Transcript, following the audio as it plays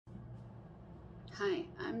Hi,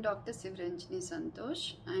 I'm Dr. Sivaranjani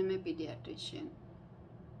Santosh. I'm a pediatrician.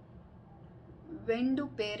 When do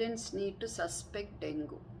parents need to suspect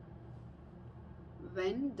dengue?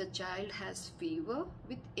 When the child has fever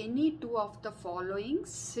with any two of the following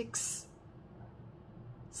 6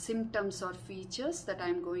 symptoms or features that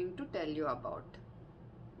I'm going to tell you about.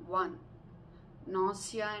 1.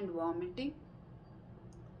 Nausea and vomiting.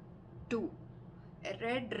 2. A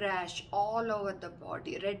red rash all over the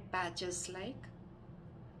body, red patches like.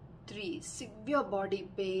 3. Severe body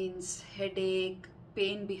pains, headache,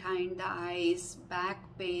 pain behind the eyes, back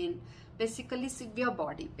pain, basically severe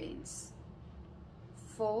body pains.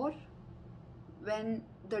 4. When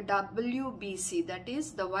the WBC, that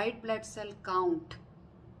is the white blood cell count,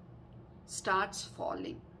 starts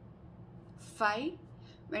falling. 5.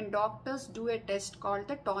 When doctors do a test called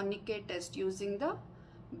the tourniquet test using the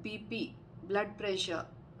BP, blood pressure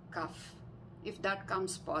cuff, if that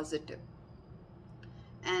comes positive.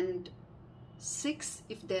 And 6,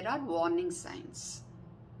 if there are warning signs.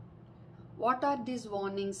 What are these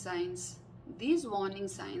warning signs? These warning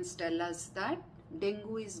signs tell us that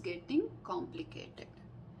dengue is getting complicated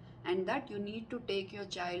and that you need to take your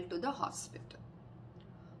child to the hospital.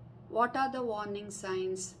 What are the warning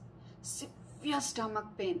signs? Severe stomach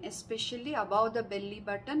pain, especially above the belly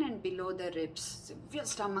button and below the ribs. Severe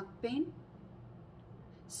stomach pain,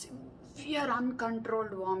 severe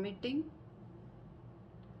uncontrolled vomiting,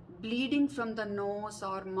 bleeding from the nose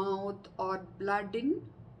or mouth, or blood in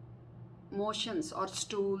motions or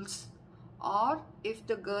stools, or if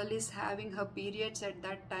the girl is having her periods at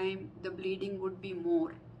that time, the bleeding would be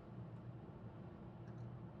more.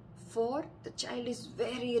 4, the child is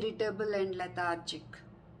very irritable and lethargic.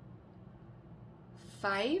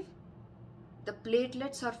 5, the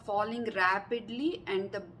platelets are falling rapidly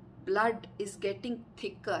and the blood is getting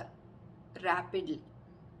thicker rapidly.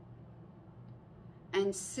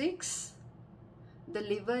 And 6, the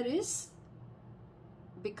liver is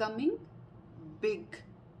becoming big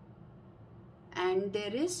and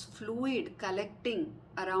there is fluid collecting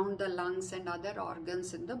around the lungs and other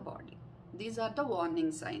organs in the body. These are the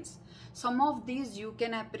warning signs. Some of these you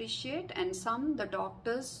can appreciate and some the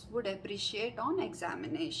doctors would appreciate on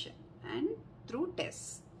examination and through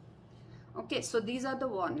tests. Okay, so these are the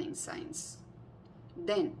warning signs.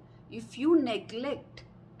 Then if you neglect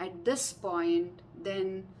at this point,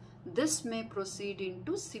 then this may proceed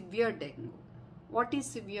into severe dengue. What is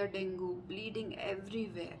severe dengue? Bleeding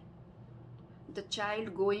everywhere. The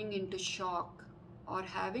child going into shock or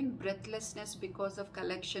having breathlessness because of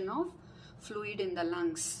collection of fluid in the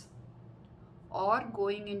lungs, or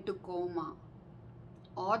going into coma,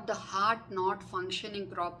 or the heart not functioning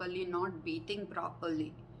properly, not beating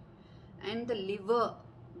properly, and the liver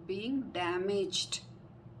being damaged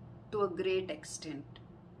to a great extent.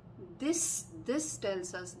 This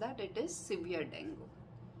tells us that it is severe dengue.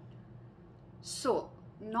 So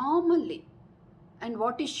normally, and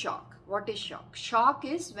what is shock? What is shock? Shock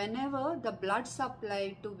is whenever the blood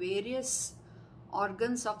supply to various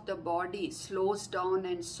organs of the body slows down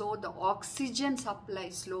and so the oxygen supply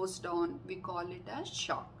slows down, we call it as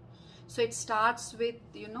shock. So it starts with,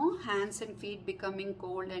 hands and feet becoming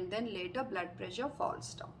cold and then later blood pressure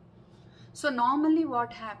falls down. So normally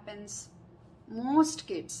what happens? Most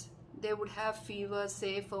kids, they would have fever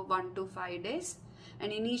say for 1 to 5 days,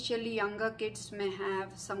 and initially younger kids may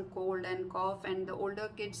have some cold and cough, and the older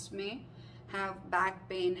kids may have back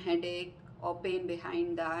pain, headache, or pain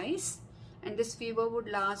behind the eyes, and this fever would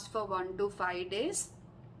last for 1 to 5 days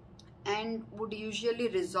and would usually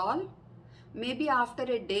resolve. Maybe after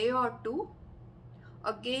a day or two,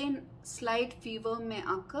 again slight fever may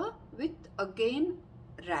occur with again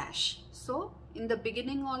rash. So in the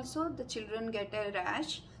beginning also the children get a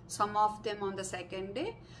rash, some of them on the second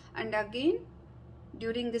day, and again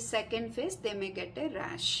during the second phase they may get a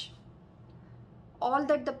rash. All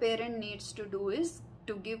that the parent needs to do is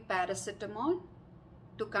to give paracetamol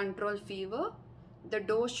to control fever. The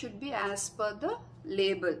dose should be as per the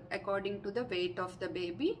label according to the weight of the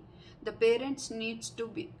baby. The parent needs to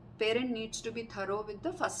be thorough with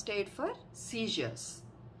the first aid for seizures,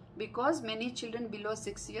 because many children below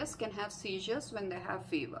 6 years can have seizures when they have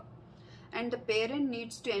fever, and the parent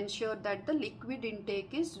needs to ensure that the liquid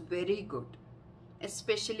intake is very good,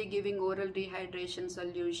 especially giving oral rehydration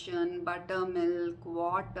solution, buttermilk,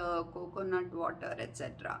 water, coconut water,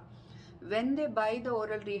 etc. When they buy the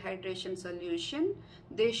oral rehydration solution,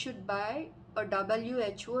 they should buy a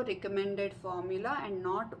WHO recommended formula and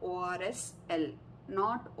not ORSL.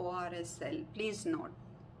 Not ORSL, please note.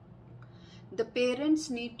 The parents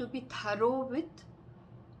need to be thorough with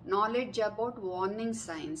knowledge about warning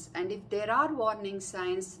signs, and if there are warning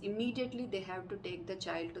signs, immediately they have to take the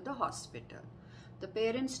child to the hospital. The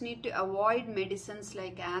parents need to avoid medicines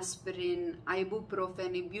like aspirin,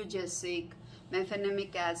 ibuprofen, ibugesic,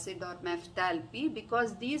 mefenamic acid or mefthalpy,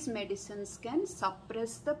 because these medicines can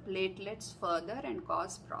suppress the platelets further and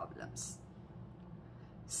cause problems.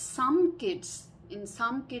 In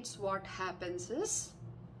some kids what happens is,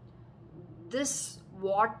 this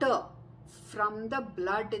water from the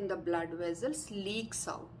blood in the blood vessels leaks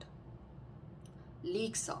out.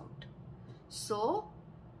 So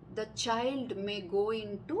the child may go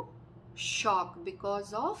into shock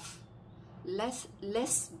because of less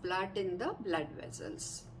blood in the blood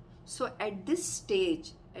vessels. So at this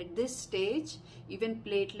stage, even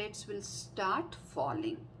platelets will start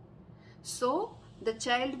falling. So the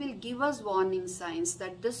child will give us warning signs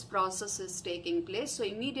that this process is taking place. So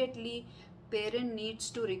immediately parent needs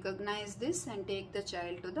to recognize this and take the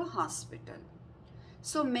child to the hospital.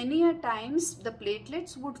 So many a times the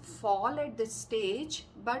platelets would fall at this stage,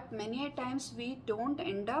 but many a times we don't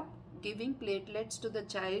end up giving platelets to the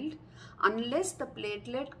child unless the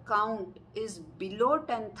platelet count is below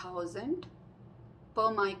 10,000 per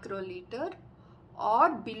microliter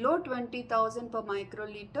or below 20,000 per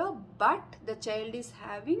microliter, but the child is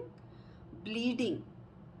having bleeding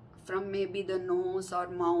from maybe the nose or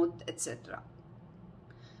mouth, etc.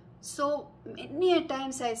 So many a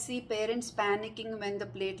times I see parents panicking when the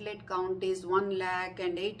platelet count is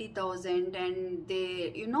 1,80,000 and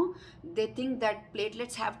they think that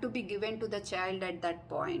platelets have to be given to the child at that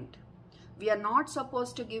point. We are not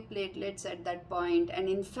supposed to give platelets at that point, and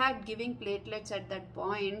in fact giving platelets at that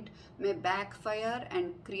point may backfire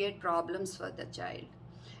and create problems for the child.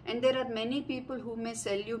 And there are many people who may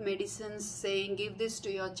sell you medicines saying give this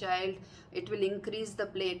to your child, it will increase the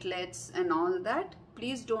platelets and all that.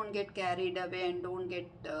 Please don't get carried away and don't get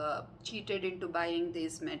cheated into buying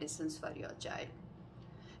these medicines for your child.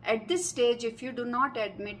 At this stage, if you do not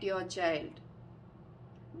admit your child,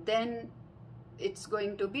 then it's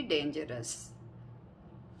going to be dangerous.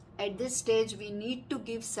 At this stage, we need to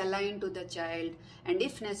give saline to the child and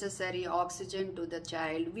if necessary oxygen to the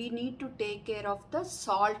child. We need to take care of the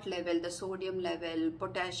salt level, the sodium level,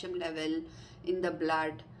 potassium level in the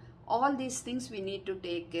blood. All these things we need to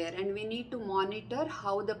take care, and we need to monitor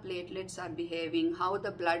how the platelets are behaving, how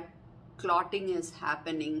the blood clotting is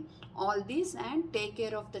happening, all these, and take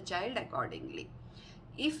care of the child accordingly.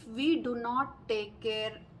 If we do not take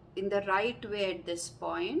care in the right way at this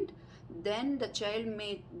point, then the child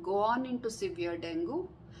may go on into severe dengue.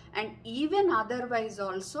 And even otherwise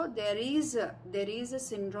also there is a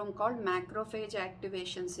syndrome called macrophage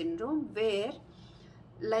activation syndrome, where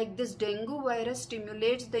like this dengue virus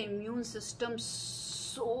stimulates the immune system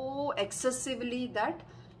so excessively that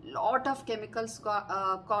lot of chemicals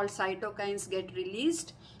called cytokines get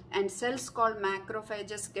released, and cells called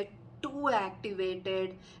macrophages get too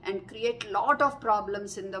activated and create lot of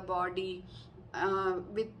problems in the body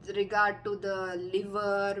with regard to the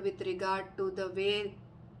liver, with regard to the way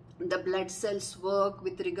the blood cells work,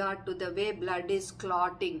 with regard to the way blood is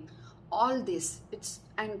clotting, all this,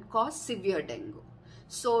 and cause severe dengue.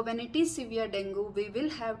 So when it is severe dengue, we will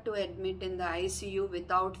have to admit in the ICU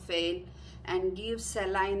without fail and give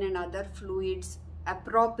saline and other fluids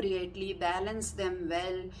appropriately, balance them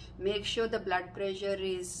well, make sure the blood pressure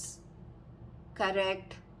is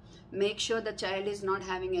correct, make sure the child is not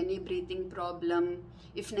having any breathing problem.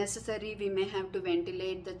 If necessary, we may have to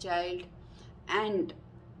ventilate the child, and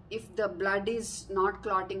if the blood is not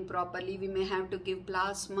clotting properly, we may have to give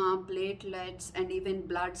plasma, platelets, and even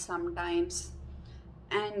blood sometimes.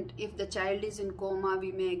 And if the child is in coma,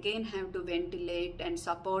 we may again have to ventilate and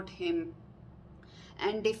support him.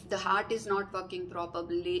 And if the heart is not working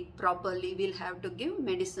properly, we'll have to give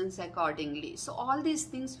medicines accordingly. So all these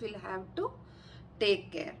things we'll have to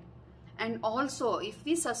take care. And also, if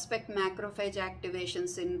we suspect macrophage activation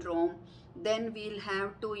syndrome, then we'll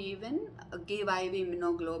have to even give IV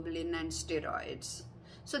immunoglobulin and steroids.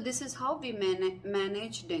 So this is how we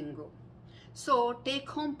manage dengue. So take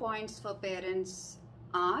home points for parents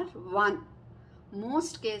are: 1.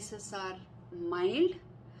 Most cases are mild,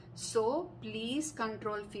 so please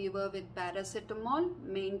control fever with paracetamol,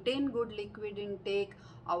 maintain good liquid intake,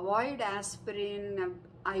 avoid aspirin,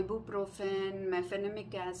 ibuprofen,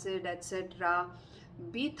 mefenamic acid, etc.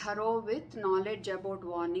 Be thorough with knowledge about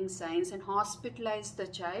warning signs and hospitalize the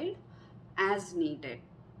child as needed.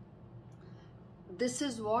 This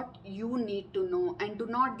is what you need to know, and do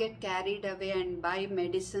not get carried away and buy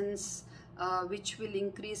medicines which will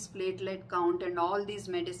increase platelet count and all these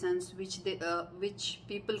medicines which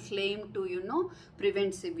people claim to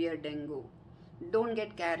prevent severe dengue. Don't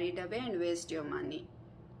get carried away and waste your money.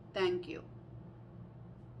 Thank you.